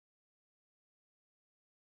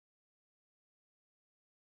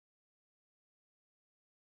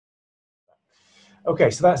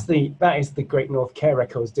Okay, so that is the Great North Care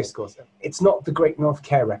Records discourse. It's not the Great North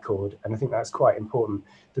Care Record, and I think that's quite important.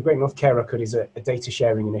 The Great North Care Record is a data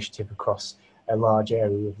sharing initiative across a large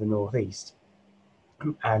area of the Northeast,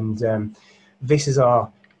 and this is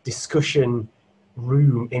our discussion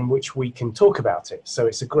room in which we can talk about it. So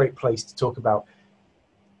it's a great place to talk about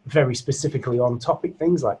very specifically on topic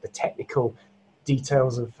things like the technical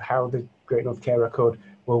details of how the Great North Care Record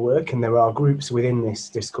will work, and there are groups within this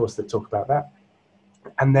discourse that talk about that.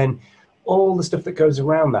 And then all the stuff that goes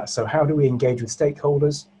around that. So how do we engage with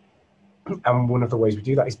stakeholders? And one of the ways we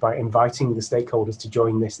do that is by inviting the stakeholders to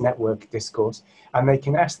join this network discourse, and they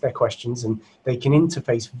can ask their questions and they can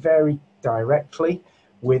interface very directly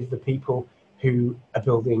with the people who are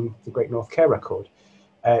building the Great North Care Record.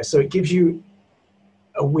 So it gives you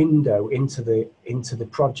a window into the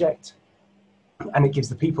project, and it gives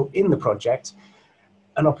the people in the project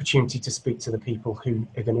an opportunity to speak to the people who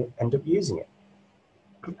are going to end up using it.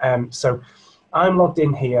 So I'm logged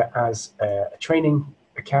in here as a training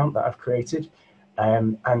account that I've created,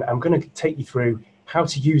 and I'm going to take you through how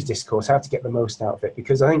to use Discourse, how to get the most out of it,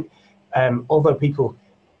 because I think although people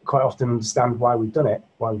quite often understand why we've done it,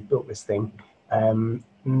 why we've built this thing,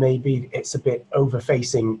 maybe it's a bit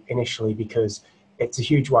over-facing initially because it's a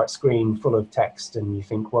huge white screen full of text and you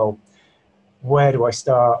think, well, where do I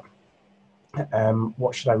start?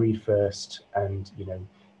 What should I read first? And, you know,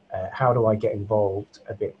 how do I get involved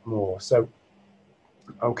a bit more? So,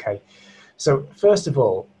 okay. So first of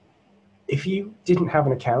all, if you didn't have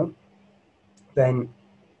an account, then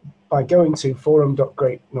by going to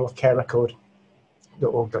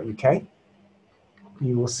forum.greatnorthcarerecord.org.uk,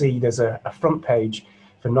 you will see there's a front page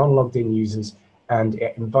for non-logged in users, and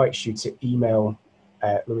it invites you to email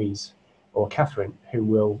Louise or Catherine, who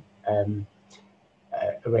will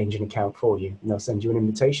arrange an account for you. And they'll send you an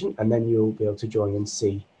invitation, and then you'll be able to join and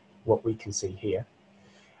see what we can see here.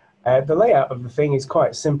 The layout of the thing is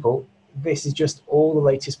quite simple. This is just all the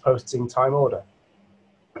latest posts in time order.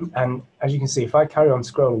 And as you can see, if I carry on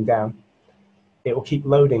scrolling down, it will keep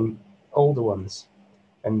loading older ones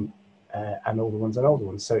and older ones and older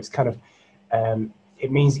ones. So it's kind of,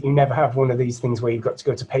 it means that you never have one of these things where you've got to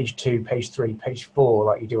go to page 2, page 3, page 4,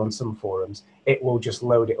 like you do on some forums. It will just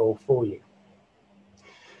load it all for you.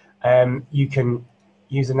 You can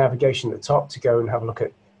use the navigation at the top to go and have a look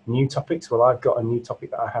at new topics. Well, I've got a new topic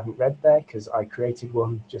that I haven't read there because I created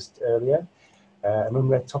one just earlier, an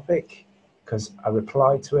unread topic, because I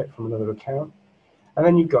replied to it from another account. And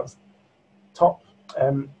then you've got top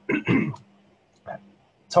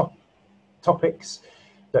topics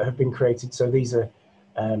that have been created. So these are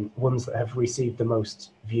ones that have received the most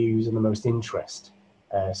views and the most interest.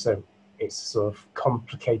 So it's sort of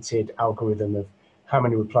complicated algorithm of how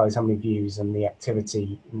many replies, how many views, and the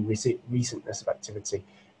activity and recentness of activity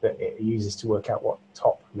that it uses to work out what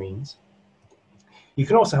top means. You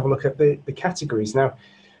can also have a look at the categories. Now,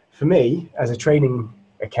 for me, as a training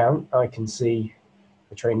account, I can see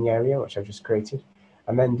the training area, which I've just created,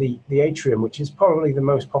 and then the atrium, which is probably the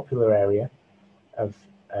most popular area of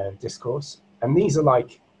Discourse. And these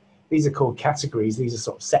are called categories. These are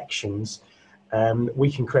sort of sections. We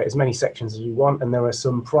can create as many sections as we want, and there are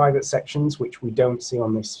some private sections which we don't see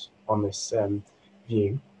on this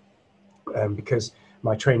view because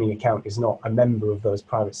my training account is not a member of those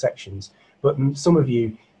private sections. But some of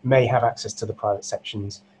you may have access to the private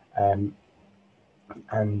sections, and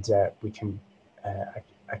we can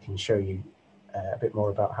I can show you a bit more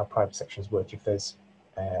about how private sections work if there's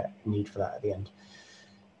a need for that at the end.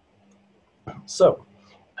 So.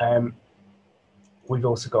 We've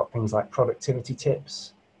also got things like productivity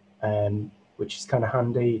tips, which is kind of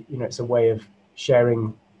handy. You know, it's a way of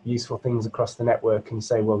sharing useful things across the network and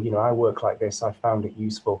say, well, you know, I work like this, I found it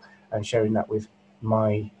useful, and sharing that with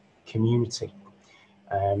my community.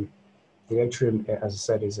 The atrium, as I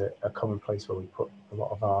said, is a common place where we put a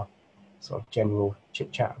lot of our sort of general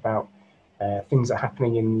chit chat about things that are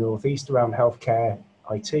happening in the Northeast around healthcare,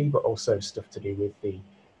 IT, but also stuff to do with the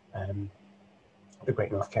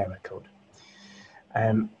Great North Care Record.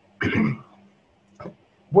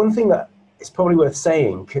 One thing that is probably worth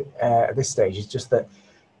saying at this stage is just that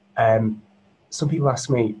some people ask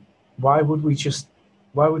me, why would we use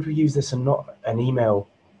this and not an email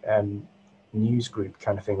news group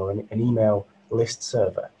kind of thing, or an email list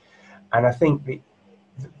server? And I think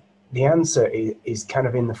the answer is kind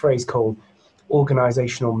of in the phrase called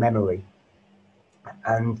organizational memory.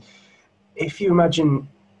 And if you imagine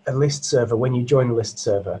a list server, when you join a list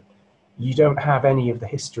server, you don't have any of the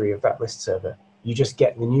history of that list server. You just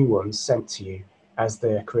get the new ones sent to you as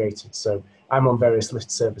they're created. So I'm on various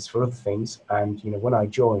list servers for other things, and you know, when I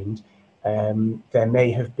joined, There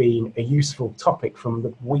may have been a useful topic from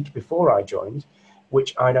the week before I joined,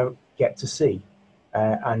 which I don't get to see.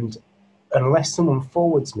 And unless someone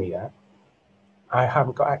forwards me that, I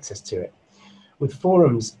haven't got access to it. With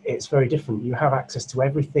forums, it's very different. You have access to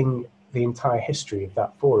everything, the entire history of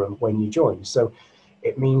that forum when you join. So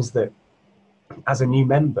it means that as a new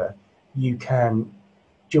member, you can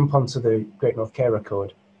jump onto the Great North Care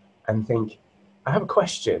Record and think, I have a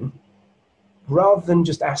question. Rather than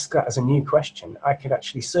just ask that as a new question, I could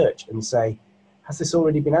actually search and say, has this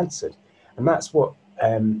already been answered? And that's what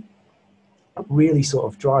really sort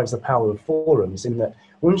of drives the power of forums, in that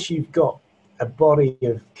once you've got a body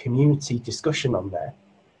of community discussion on there,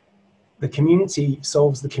 the community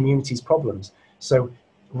solves the community's problems. So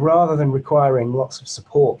rather than requiring lots of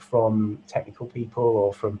support from technical people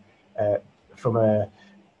or from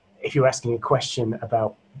if you're asking a question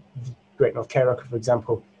about the Great North Care Record, for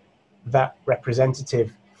example, that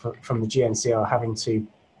representative from the GNCR having to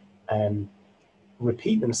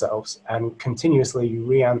repeat themselves and continuously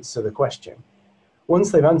re-answer the question.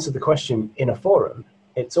 Once they've answered the question in a forum,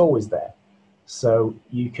 it's always there. So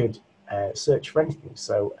you could search for anything.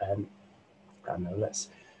 So I don't know, let's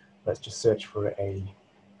just search for a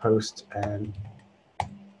post and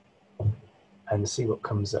see what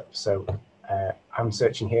comes up. So I'm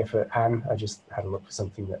searching here for Anne. I just had a look for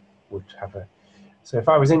something that would have a... So if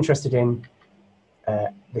I was interested in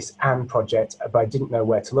this Anne project, but I didn't know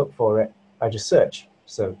where to look for it, I just search.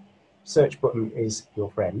 So search button is your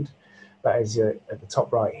friend. That is at the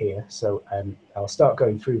top right here. So I'll start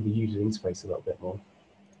going through the user interface a little bit more.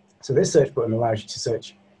 So this search button allows you to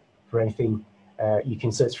search for anything. You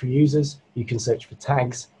can search for users, you can search for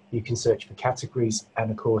tags, you can search for categories,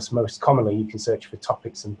 and of course, most commonly, you can search for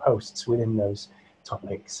topics and posts within those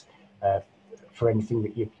topics for anything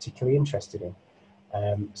that you're particularly interested in.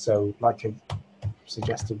 So like I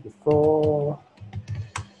suggested before,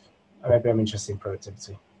 maybe I'm interested in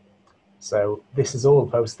productivity. So this is all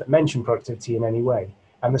posts that mention productivity in any way.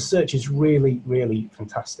 And the search is really, really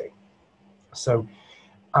fantastic. So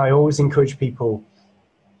I always encourage people,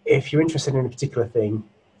 if you're interested in a particular thing,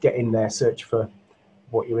 get in there, search for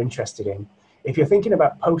what you're interested in. If you're thinking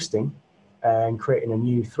about posting and creating a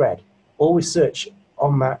new thread, always search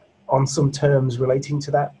on that, on some terms relating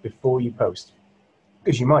to that before you post.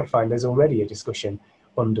 Because you might find there's already a discussion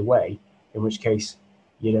underway, in which case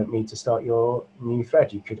you don't need to start your new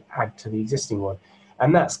thread. You could add to the existing one.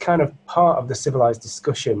 And that's kind of part of the civilized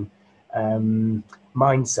discussion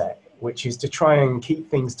mindset, which is to try and keep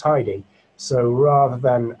things tidy. So rather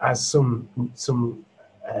than, as some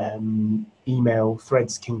email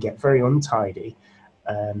threads can get very untidy,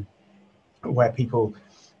 where people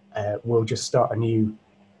will just start a new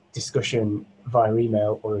discussion via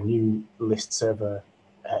email or a new list server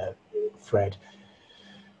thread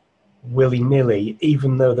willy-nilly,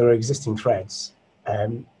 even though there are existing threads.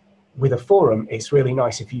 With a forum, it's really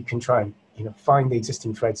nice if you can try and find the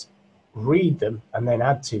existing threads, read them, and then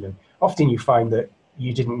add to them. Often you find that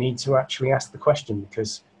you didn't need to actually ask the question,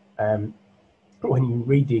 because when you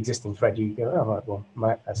read the existing thread, you go, oh, right, well,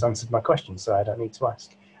 that's answered my question, so I don't need to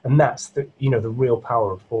ask. And that's the real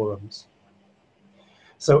power of forums.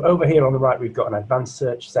 So over here on the right, we've got an advanced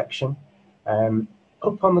search section.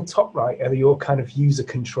 Up on the top right are your kind of user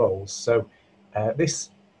controls. So this,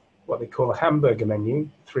 what they call a hamburger menu,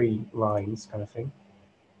 3 lines kind of thing,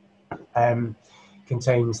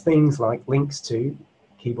 contains things like links to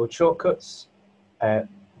keyboard shortcuts,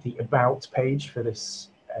 the about page for this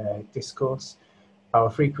discourse, our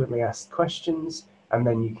frequently asked questions, and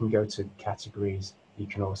then you can go to categories. You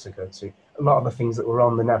can also go to a lot of the things that were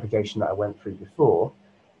on the navigation that I went through before.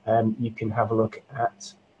 You can have a look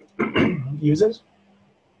at users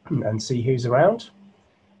and see who's around.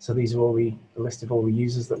 So these are all the list of all the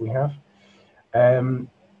users that we have.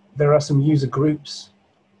 There are some user groups,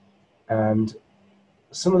 and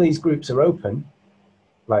some of these groups are open,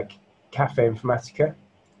 like Cafe Informatica.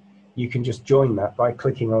 You can just join that by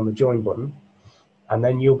clicking on the join button, and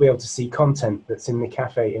then you'll be able to see content that's in the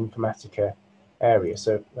Cafe Informatica area.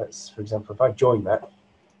 So let's, for example, if I join that,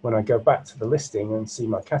 when I go back to the listing and see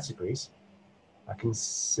my categories, I can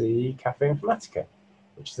see Cafe Informatica,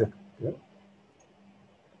 which is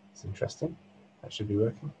it's interesting. That should be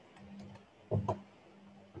working.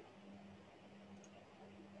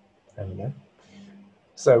 There we go.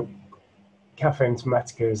 So Cafe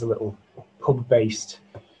Informatica is a little pub-based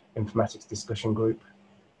informatics discussion group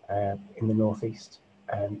in the Northeast.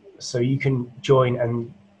 So you can join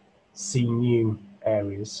and see new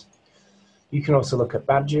areas. You can also look at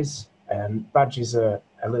badges. Badges are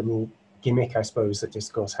a little gimmick, I suppose, that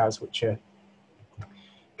Discourse has, which are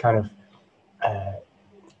kind of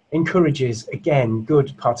encourages, again,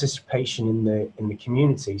 good participation in the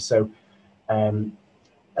community. So, and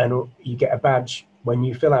you get a badge when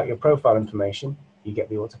you fill out your profile information. You get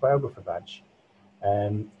the autobiographer badge.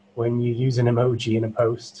 When you use an emoji in a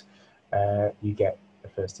post, you get the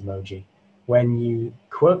first emoji. When you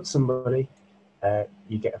quote somebody,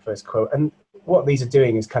 you get a first quote. And what these are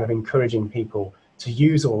doing is kind of encouraging people to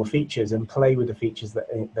use all the features and play with the features that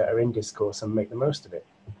are in Discourse and make the most of it.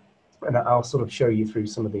 And I'll sort of show you through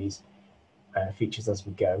some of these features as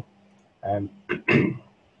we go.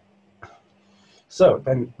 So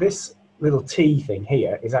then this little T thing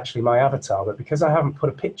here is actually my avatar, but because I haven't put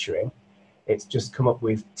a picture in, it's just come up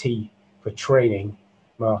with T for training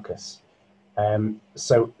Marcus.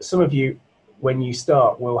 So some of you, when you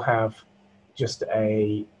start, will have just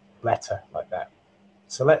a letter like that.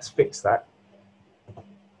 So let's fix that.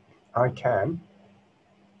 I can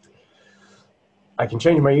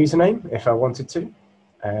change my username if I wanted to.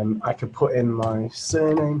 I could put in my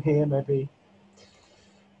surname here maybe,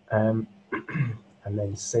 and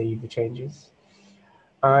then save the changes.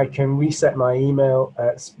 I can reset my email,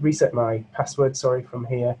 reset my password, sorry, from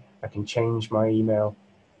here. I can change my email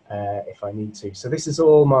if I need to. So this is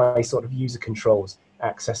all my sort of user controls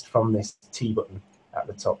accessed from this T button at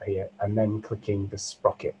the top here, and then clicking the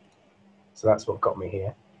sprocket. So that's what got me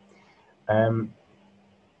here.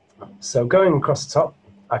 So going across the top,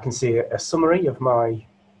 I can see a summary of my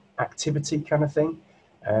activity kind of thing.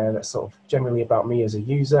 That's sort of generally about me as a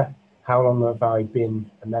user. How long have I been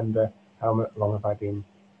a member? How long have I been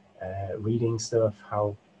reading stuff?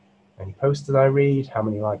 How many posts did I read? How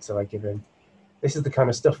many likes have I given? This is the kind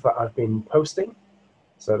of stuff that I've been posting.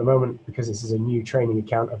 So at the moment, because this is a new training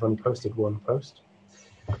account, I've only posted one post.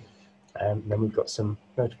 Then we've got some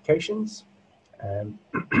notifications,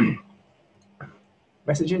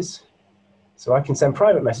 messages. So I can send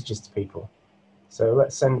private messages to people. So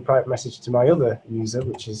let's send a private message to my other user,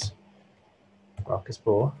 which is Marcus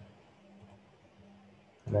Bohr,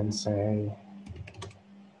 and then say,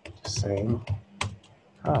 just saying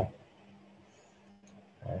hi.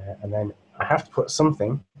 And then I have to put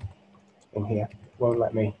something in here. It won't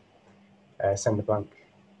let me send a blank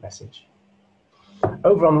message.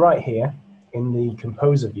 Over on right here, in the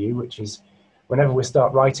composer view, which is whenever we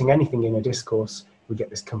start writing anything in a discourse, we get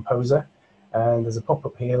this composer. And there's a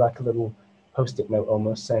pop-up here, like a little post-it note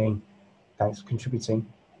almost, saying, thanks for contributing.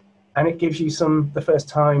 And it gives you the first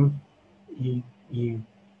time you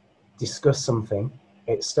discuss something,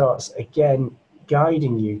 it starts again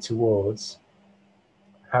guiding you towards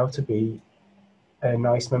how to be a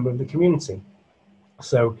nice member of the community.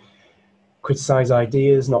 So criticize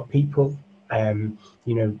ideas, not people. You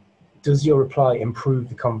know, does your reply improve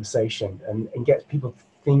the conversation and get people to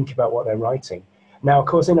think about what they're writing? Now, of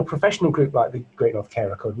course, in a professional group like the Great North Care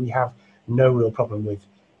Record, we have no real problem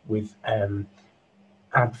with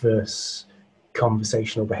adverse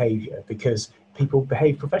conversational behaviour, because people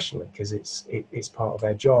behave professionally, because it's part of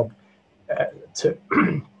their job to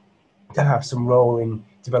to have some role in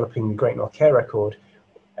developing the Great North Care Record,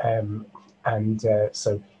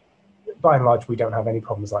 so by and large we don't have any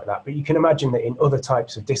problems like that. But you can imagine that in other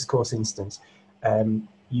types of discourse instance,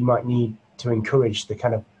 you might need to encourage the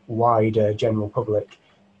kind of wider general public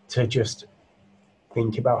to just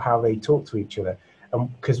think about how they talk to each other,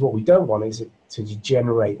 and because what we don't want is it to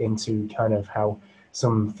degenerate into kind of how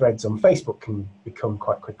some threads on Facebook can become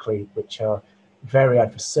quite quickly, which are very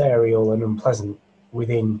adversarial and unpleasant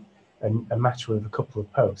within a matter of a couple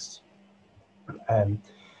of posts.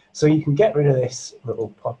 So you can get rid of this little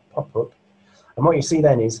pop-up, and what you see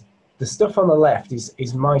then is the stuff on the left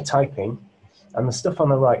is my typing, and the stuff on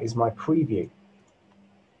the right is my preview.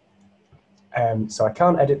 So I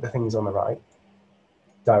can't edit the things on the right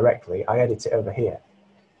directly, I edit it over here.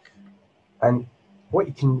 And what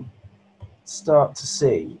you can start to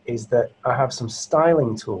see is that I have some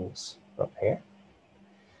styling tools up here.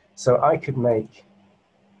 So I could make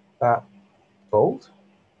that bold,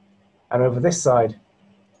 and over this side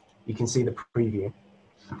you can see the preview.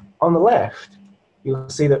 On the left you'll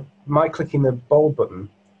see that my clicking the bold button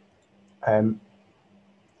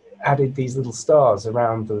added these little stars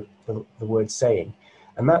around the word saying,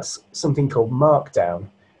 and that's something called Markdown,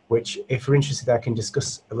 which, if you're interested, I can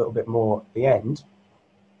discuss a little bit more at the end.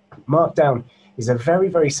 Markdown is a very,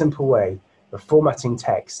 very simple way of formatting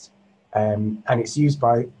text, and it's used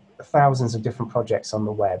by thousands of different projects on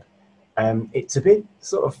the web. It's a bit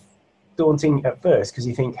sort of daunting at first, because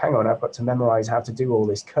you think, hang on, I've got to memorize how to do all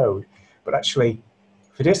this code. But actually,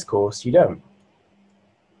 for Discourse, you don't.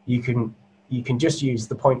 You can just use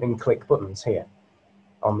the point and click buttons here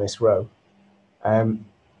on this row.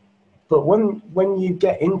 But when you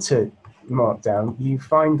get into Markdown, you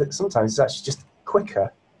find that sometimes it's actually just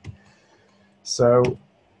quicker. So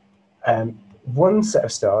one set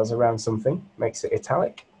of stars around something makes it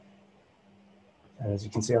italic. And as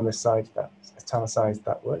you can see on this side, that's italicized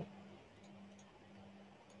that word.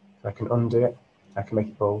 I can undo it. I can make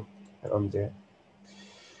it bold and undo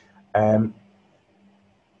it.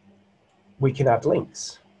 We can add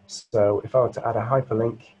links. So if I were to add a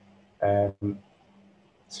hyperlink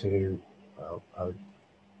to, well, I would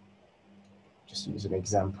just use an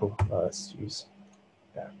example. Well, let's use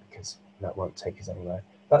that because that won't take us anywhere.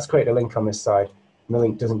 That's created a link on this side, and the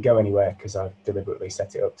link doesn't go anywhere because I've deliberately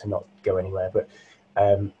set it up to not go anywhere. But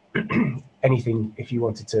anything, if you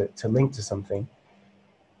wanted to link to something,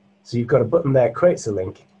 so you've got a button there, creates a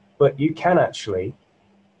link, but you can actually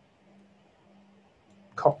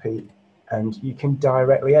copy and you can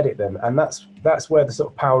directly edit them, and that's where the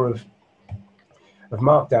sort of power of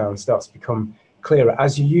Markdown starts to become clearer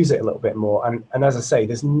as you use it a little bit more. And as I say,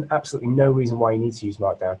 there's absolutely no reason why you need to use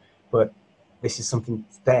Markdown, but this is something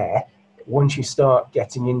that's there. Once you start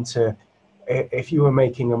getting into, if you were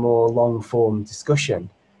making a more long form discussion,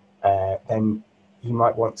 then you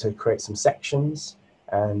might want to create some sections,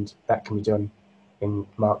 and that can be done in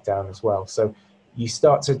Markdown as well. So you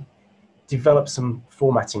start to develop some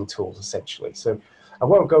formatting tools essentially. So I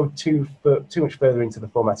won't go too much further into the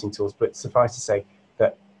formatting tools, but suffice to say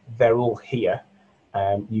that they're all here.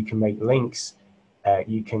 You can make links,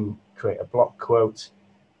 you can create a block quote,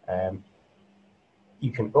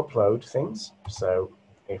 you can upload things. So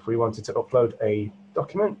if we wanted to upload a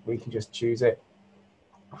document, we can just choose it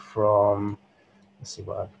from, let's see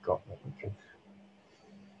what I've got that we can,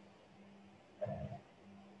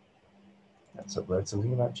 let's upload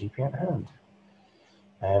something about GP at hand.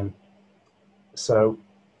 So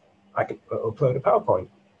I can upload a PowerPoint,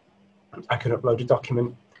 I can upload a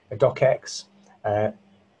document, a docx,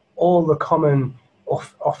 all the common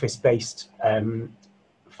Office-based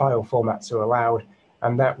file formats are allowed,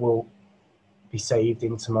 and that will be saved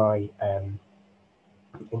into my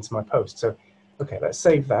post. So, okay, let's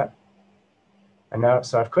save that. And now,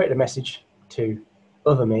 so I've created a message to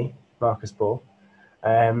other me, Marcus Ball,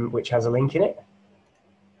 which has a link in it.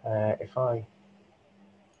 If I,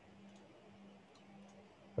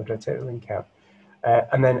 or do I take the link out?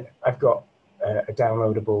 And then I've got a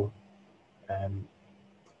downloadable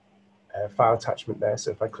file attachment there.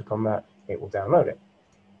 So if I click on that, it will download it.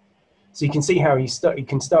 So you can see how you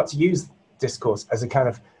can start to use Discourse as a kind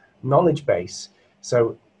of knowledge base.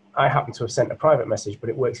 So I happen to have sent a private message, but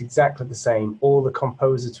it works exactly the same. All the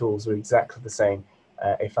composer tools are exactly the same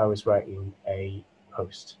if I was writing a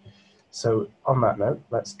post. So on that note,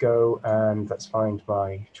 let's go and let's find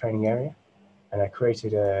my training area. And I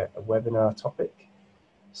created a webinar topic.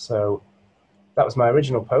 So that was my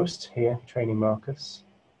original post here, Training Marcus,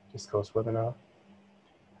 Discourse webinar.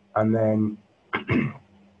 And then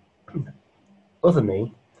other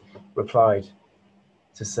me replied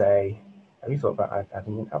to say, have you thought about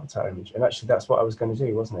adding an avatar image? And actually that's what I was going to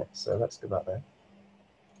do, wasn't it? So let's go back there.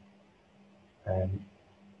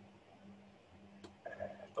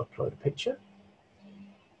 Upload a picture.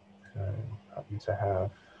 I happen to have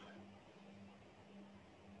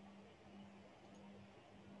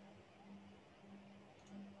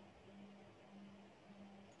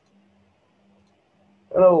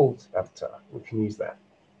an old avatar. We can use that.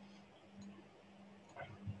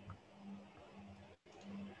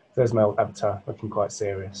 There's my old avatar, looking quite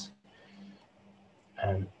serious,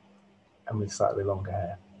 and with slightly longer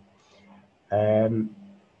hair.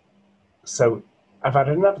 So I've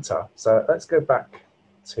added an avatar. So let's go back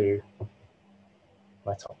to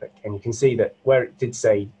my topic, and you can see that where it did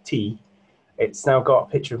say T, it's now got a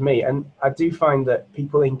picture of me. And I do find that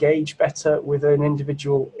people engage better with an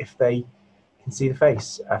individual if they can see the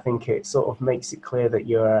face. I think it sort of makes it clear that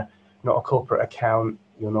you're not a corporate account,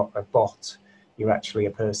 you're not a bot, you're actually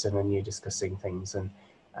a person and you're discussing things. And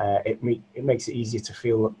it makes it easier to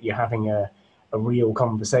feel that you're having a real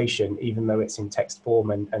conversation, even though it's in text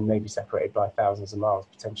form and maybe separated by thousands of miles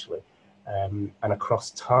potentially, and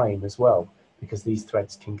across time as well, because these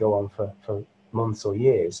threads can go on for months or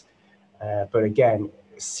years. But again,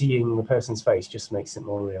 seeing the person's face just makes it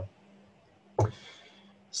more real.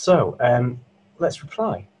 So let's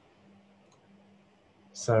reply.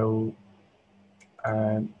 So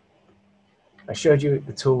I showed you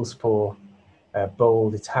the tools for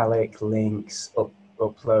bold, italic, links,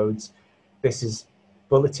 uploads. This is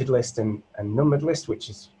bulleted list and numbered list, which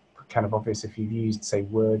is kind of obvious if you've used, say,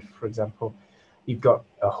 Word, for example. You've got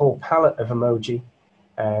a whole palette of emoji,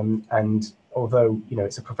 and although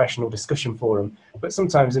it's a professional discussion forum, but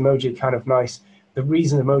sometimes emoji are kind of nice. The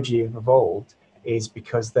reason emoji have evolved is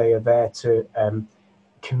because they are there to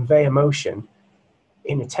convey emotion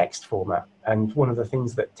in a text format. And one of the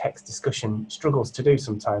things that text discussion struggles to do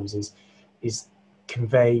sometimes is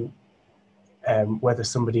convey whether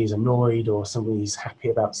somebody is annoyed or somebody's happy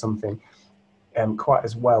about something quite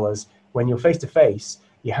as well as when you're face to face.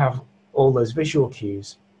 You have all those visual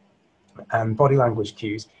cues and body language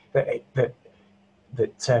cues that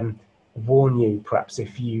warn you perhaps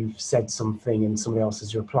if you've said something and somebody else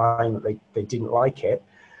is replying that they didn't like it,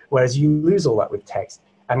 whereas you lose all that with text.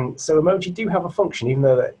 And so emoji do have a function, even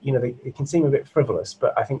though that, you know, they can seem a bit frivolous,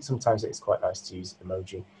 but I think sometimes it's quite nice to use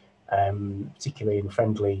emoji, particularly in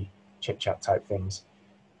friendly chit-chat type things.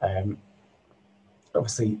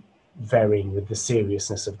 Obviously varying with the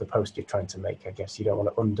seriousness of the post you're trying to make. I guess you don't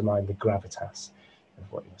want to undermine the gravitas of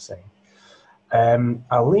what you're saying.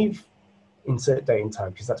 I'll leave insert date and time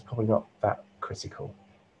because that's probably not that critical,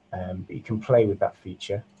 but you can play with that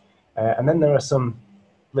feature. And then there are some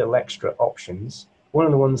little extra options. One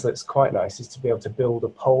of the ones that's quite nice is to be able to build a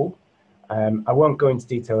poll. I won't go into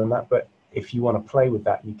detail on that, but if you want to play with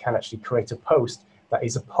that, you can actually create a post that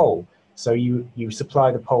is a poll. So you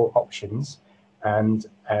supply the poll options, and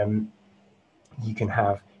you can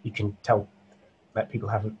let people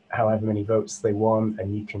have however many votes they want,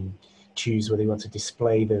 and you can choose whether you want to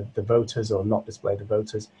display the voters or not display the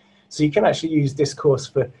voters. So you can actually use Discourse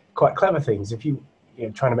for quite clever things. If you're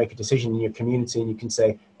trying to make a decision in your community, and you can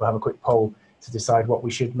say, we'll have a quick poll to decide what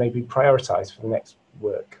we should maybe prioritize for the next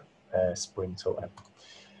work sprint or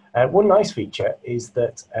whatever. One nice feature is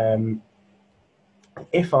that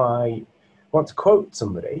if I want to quote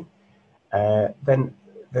somebody, then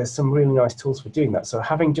there's some really nice tools for doing that. So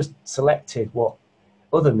having just selected what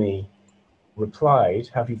other me replied,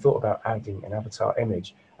 have you thought about adding an avatar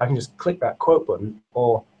image? I can just click that quote button,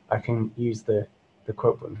 or I can use the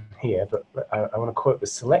quote button here, but I want to quote the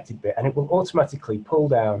selected bit, and it will automatically pull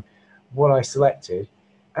down what I selected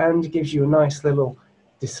and gives you a nice little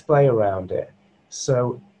display around it.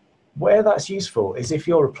 So where that's useful is if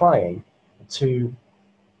you're replying to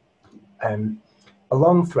a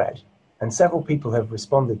long thread and several people have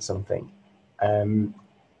responded something,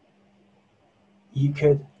 you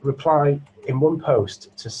could reply in one post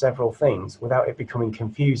to several things without it becoming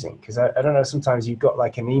confusing. Because I don't know, sometimes you've got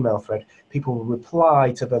like an email thread, people will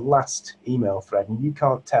reply to the last email thread and you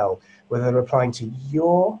can't tell whether they're replying to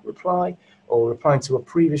your reply or replying to a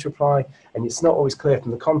previous reply, and it's not always clear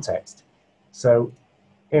from the context. So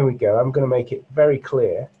here we go, I'm going to make it very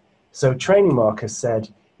clear. So Training Marcus said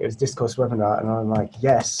it was Discourse webinar, and I'm like,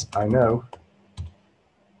 yes, I know.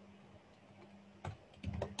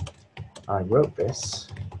 I wrote this,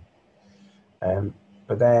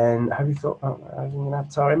 but then have you thought about having an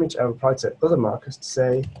avatar image? I replied to other Marcus to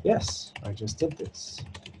say, yes, I just did this.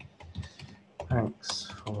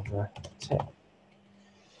 Thanks for the tip.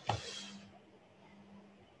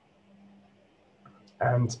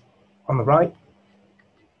 And on the right,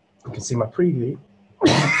 you can see my preview.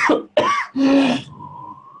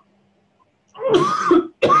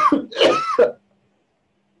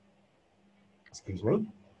 Excuse me.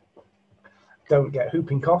 Don't get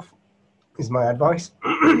whooping cough is my advice.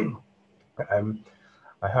 I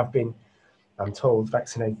have been, I'm told,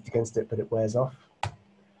 vaccinated against it, but it wears off.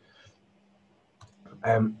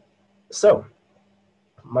 So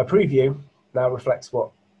my preview now reflects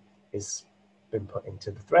what is been put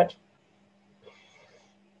into the thread.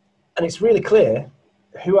 And it's really clear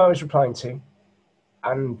who I was replying to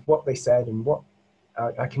and what they said, and what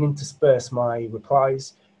I can intersperse my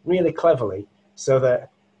replies really cleverly so that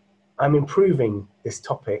I'm improving this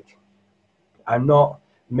topic. I'm not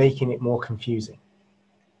making it more confusing.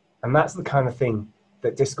 And that's the kind of thing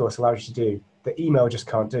that Discourse allows you to do that email just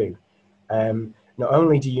can't do. Not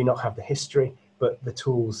only do you not have the history, but the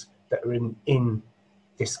tools that are in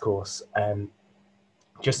Discourse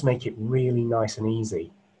just make it really nice and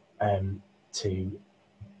easy to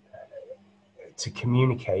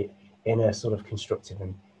communicate in a sort of constructive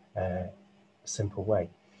and simple way.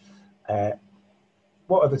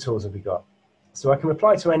 What other tools have we got? So I can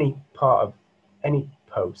reply to any part of any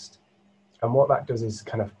post, and what that does is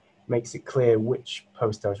kind of makes it clear which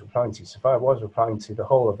post I was replying to. So if I was replying to the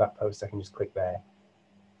whole of that post, I can just click there.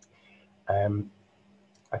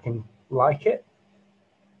 I can like it,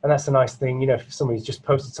 and that's a nice thing, you know, if somebody's just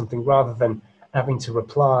posted something, rather than having to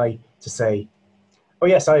reply to say, oh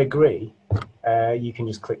yes, I agree, you can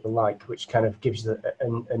just click the like, which kind of gives you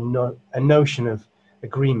a notion of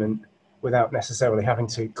agreement without necessarily having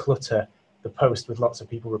to clutter the post with lots of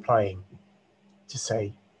people replying to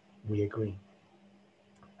say, we agree.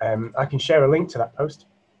 I can share a link to that post.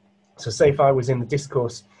 So say if I was in the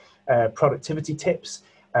Discourse productivity tips,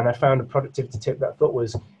 and I found a productivity tip that I thought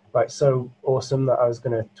was like so awesome that I was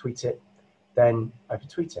going to tweet it, then I could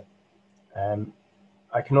tweet it.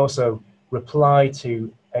 I can also reply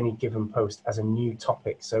to any given post as a new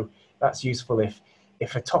topic. So that's useful if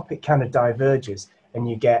a topic kind of diverges and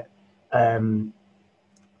you get a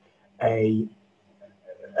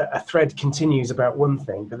thread continues about one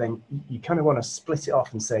thing, but then you kind of want to split it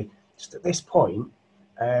off and say, just at this point,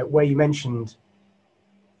 where you mentioned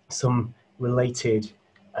some related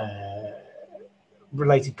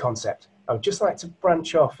concept, I would just like to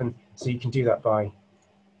branch off, and so you can do that by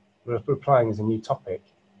replying as a new topic.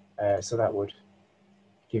 So that would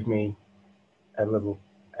give me a little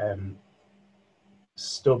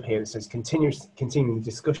stub here that says continuing the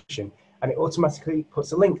discussion, and it automatically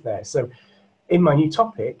puts a link there. So in my new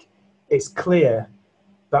topic, it's clear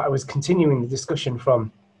that I was continuing the discussion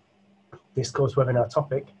from Discourse webinar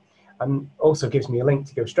topic, and also gives me a link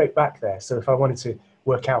to go straight back there. So if I wanted to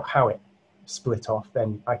work out how it split off,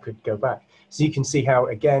 then I could go back. So you can see how,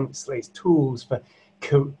 again, it's tools for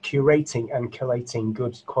curating and collating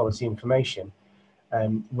good quality information,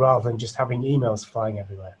 rather than just having emails flying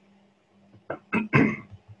everywhere.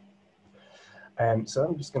 So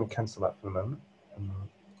I'm just going to cancel that for the moment and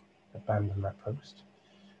abandon that post.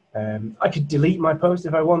 I could delete my post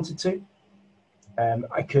if I wanted to.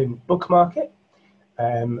 I can bookmark it,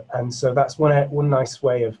 and so that's one nice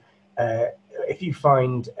way of, if you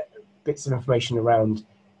find bits of information around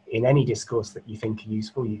in any discourse that you think are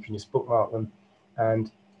useful, you can just bookmark them,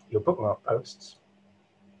 and your bookmark posts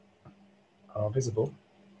are visible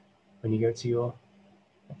when you go to your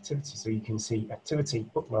activity. So you can see activity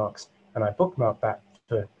bookmarks, and I bookmark that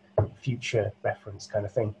for future reference kind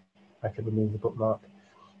of thing. I could remove the bookmark,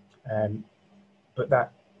 but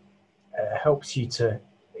that helps you to,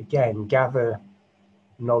 again, gather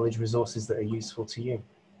knowledge resources that are useful to you.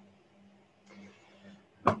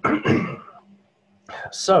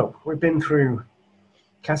 So we've been through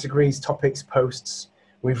categories, topics, posts.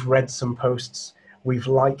 We've read some posts. We've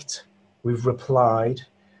liked. We've replied.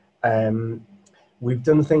 We've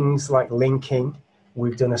done things like linking.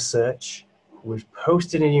 We've done a search. We've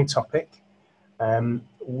posted a new topic.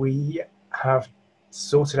 We have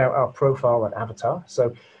sorted out our profile and avatar.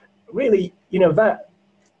 So really, you know,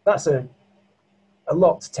 that's a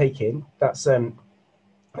lot to take in. That's a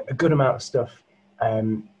good amount of stuff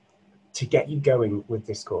to get you going with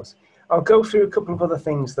Discourse. I'll go through a couple of other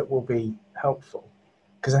things that will be helpful,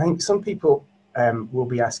 because I think some people will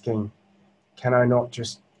be asking, can I not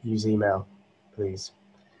just use email, please?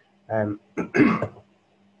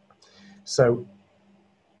 So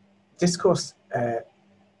Discourse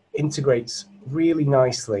integrates really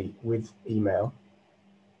nicely with email.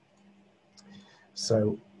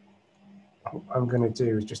 So what I'm going to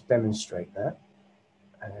do is just demonstrate that.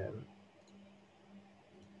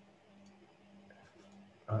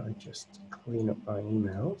 I'll just clean up my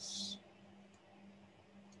emails.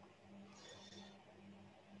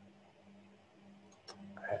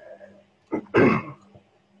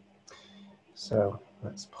 So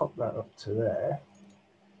let's pop that up to there.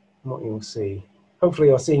 And what you'll see, hopefully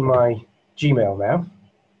you'll see my Gmail now.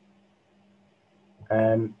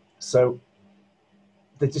 So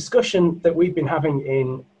the discussion that we've been having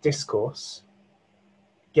in Discourse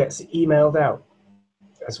gets emailed out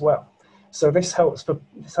as well. So this helps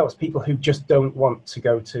people who just don't want to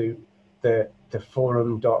go to the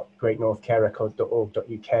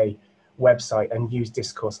forum.greatnorthcarerecord.org.uk website and use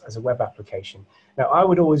Discourse as a web application. Now, I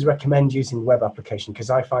would always recommend using the web application because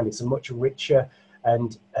I find it's a much richer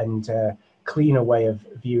and cleaner way of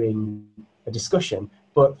viewing a discussion.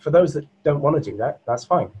 But for those that don't want to do that, that's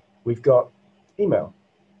fine. We've got email.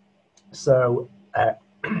 So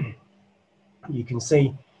you can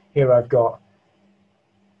see here I've got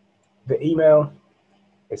the email.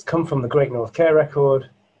 It's come from the Great North Care Record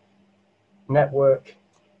network.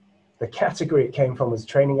 The category it came from was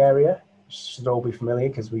training area, which should all be familiar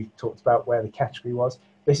because we talked about where the category was.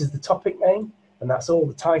 This is the topic name, and that's all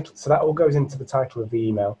the title. So that all goes into the title of the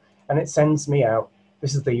email, and it sends me out.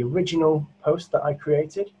 This is the original post that I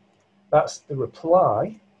created. That's the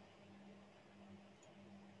reply.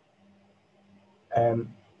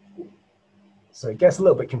 So it gets a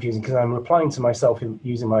little bit confusing because I'm replying to myself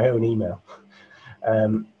using my own email.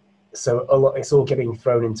 So it's all getting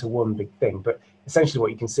thrown into one big thing. But essentially what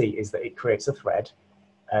you can see is that it creates a thread,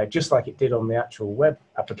 just like it did on the actual web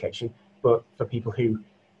application. But for people who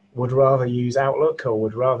would rather use Outlook or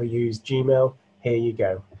would rather use Gmail, here you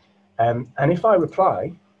go. And if I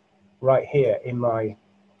reply right here in my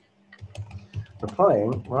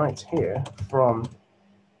replying right here from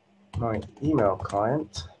my email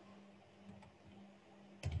client,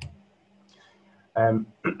 Um,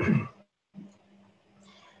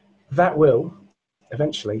 that will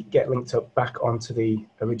eventually get linked up back onto the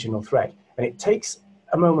original thread. And it takes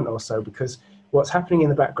a moment or so, because what's happening in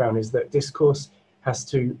the background is that Discourse has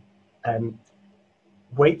to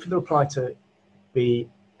wait for the reply to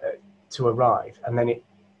arrive, and then it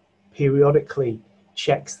periodically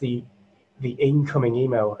checks the incoming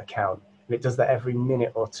email account, and it does that every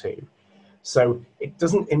minute or two. So it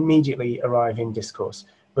doesn't immediately arrive in Discourse,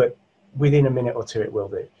 but within a minute or two it will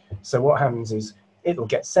do. So what happens is it'll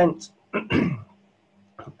get sent,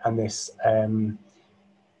 and this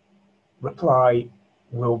reply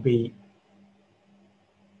will be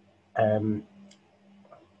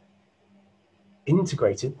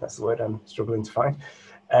integrated, that's the word I'm struggling to find,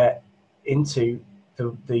 into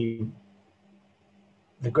the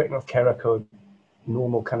Great North Care Record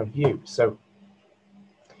normal kind of view. So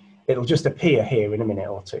it'll just appear here in a minute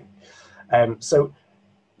or two. So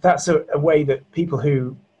that's a way that people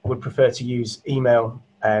who would prefer to use email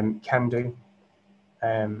can do.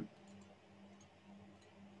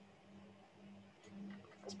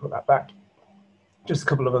 Let's put that back. Just a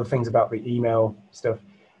couple of other things about the email stuff.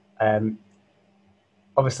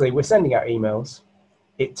 Obviously, we're sending out emails.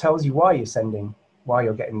 It tells you why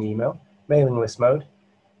you're getting the email, mailing list mode.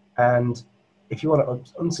 And if you want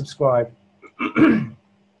to unsubscribe,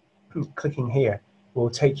 clicking here will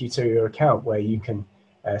take you to your account where you can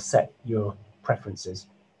set your preferences,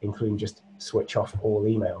 including just switch off all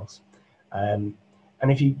emails. And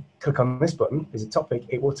if you click on this button, there's a topic,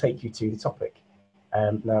 it will take you to the topic.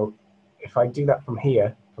 Now, if I do that from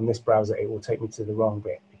here, from this browser, it will take me to the wrong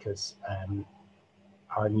bit, because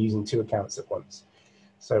I'm using two accounts at once.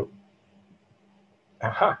 So,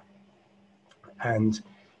 aha. And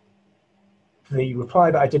the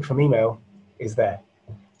reply that I did from email is there.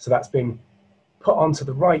 So that's been put onto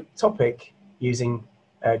the right topic using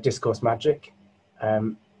Discourse magic.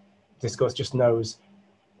 Discourse just knows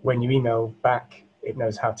when you email back, it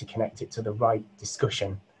knows how to connect it to the right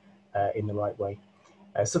discussion in the right way.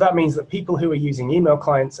 So that means that people who are using email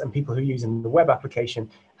clients and people who are using the web application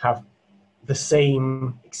have the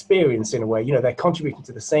same experience in a way. You know, they're contributing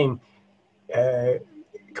to the same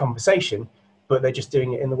conversation, but they're just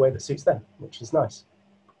doing it in the way that suits them, which is nice.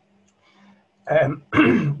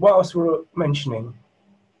 Whilst we're mentioning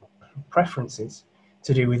preferences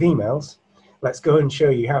to do with emails, let's go and show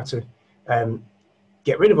you how to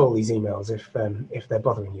get rid of all these emails if they're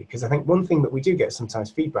bothering you. Because I think one thing that we do get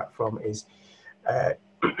sometimes feedback from is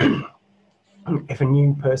if a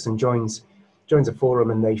new person joins a forum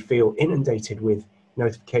and they feel inundated with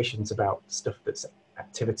notifications about stuff that's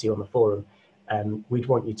activity on the forum, we'd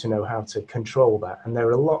want you to know how to control that. And there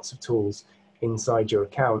are lots of tools inside your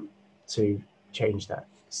account to change that.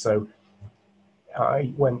 So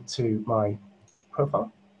I went to my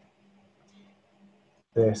profile,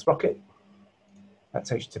 the sprocket, that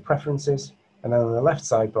takes you to preferences, and then on the left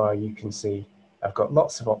sidebar you can see I've got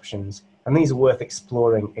lots of options, and these are worth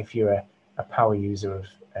exploring if you're a power user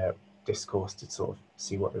of Discourse to sort of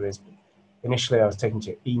see what there is. Initially I was taken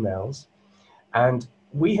to emails, and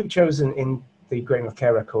we have chosen in the Great North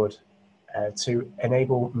Care Record to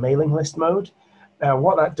enable mailing list mode. Now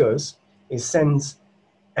what that does is sends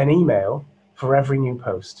an email for every new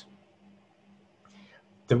post.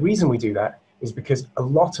 The reason we do that is because a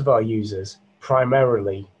lot of our users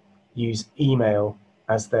primarily use email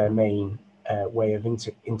as their main way of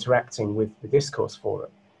interacting with the Discourse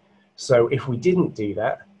forum. So if we didn't do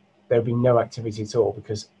that, there would be no activity at all,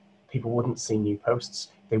 because people wouldn't see new posts,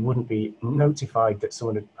 they wouldn't be notified that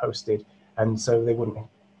someone had posted, and so they wouldn't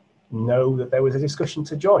know that there was a discussion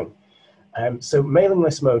to join. So mailing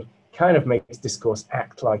list mode kind of makes Discourse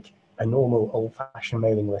act like a normal old-fashioned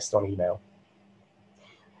mailing list on email.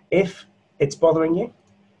 If it's bothering you,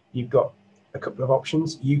 you've got a couple of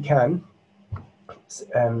options. You can,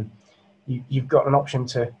 you've got an option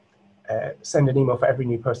to send an email for every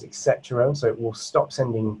new post except your own, so it will stop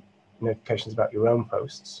sending notifications about your own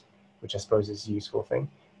posts, which I suppose is a useful thing.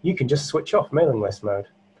 You can just switch off mailing list mode.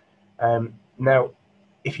 Now,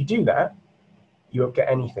 if you do that, you won't get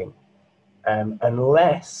anything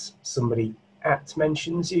unless somebody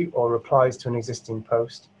mentions you or replies to an existing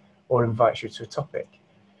post or invites you to a topic.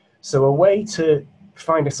 So a way to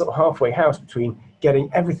find a sort of halfway house between getting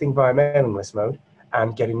everything via mailing list mode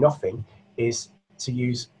and getting nothing is to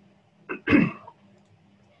use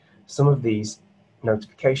some of these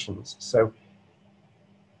notifications. So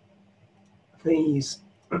these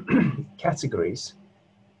categories,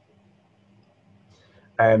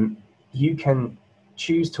 you can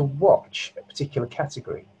choose to watch a particular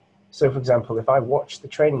category. So for example, if I watch the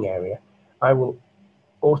training area, I will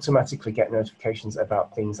automatically get notifications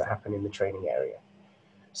about things that happen in the training area.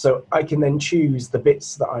 So I can then choose the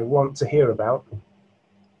bits that I want to hear about,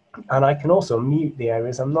 and I can also mute the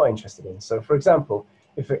areas I'm not interested in. So for example,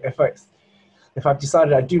 if I've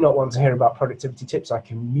decided I do not want to hear about productivity tips, I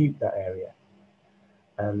can mute that area.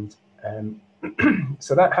 And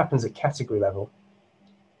so that happens at category level.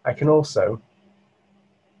 I can also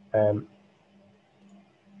I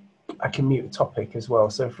can mute a topic as well.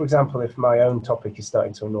 So for example, if my own topic is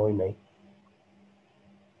starting to annoy me,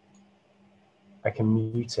 I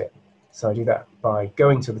can mute it. So I do that by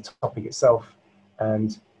going to the topic itself,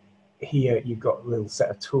 and here you've got a little set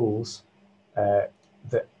of tools that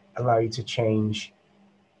allow you to change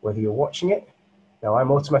whether you're watching it. Now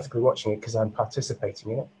I'm automatically watching it because I'm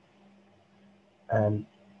participating in it,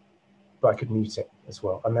 but I could mute it as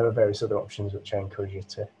well. And there are various other options which I encourage you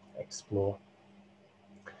to explore.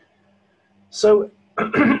 So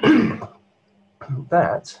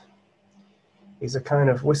that is a kind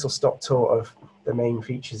of whistle-stop tour of the main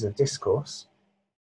features of Discourse.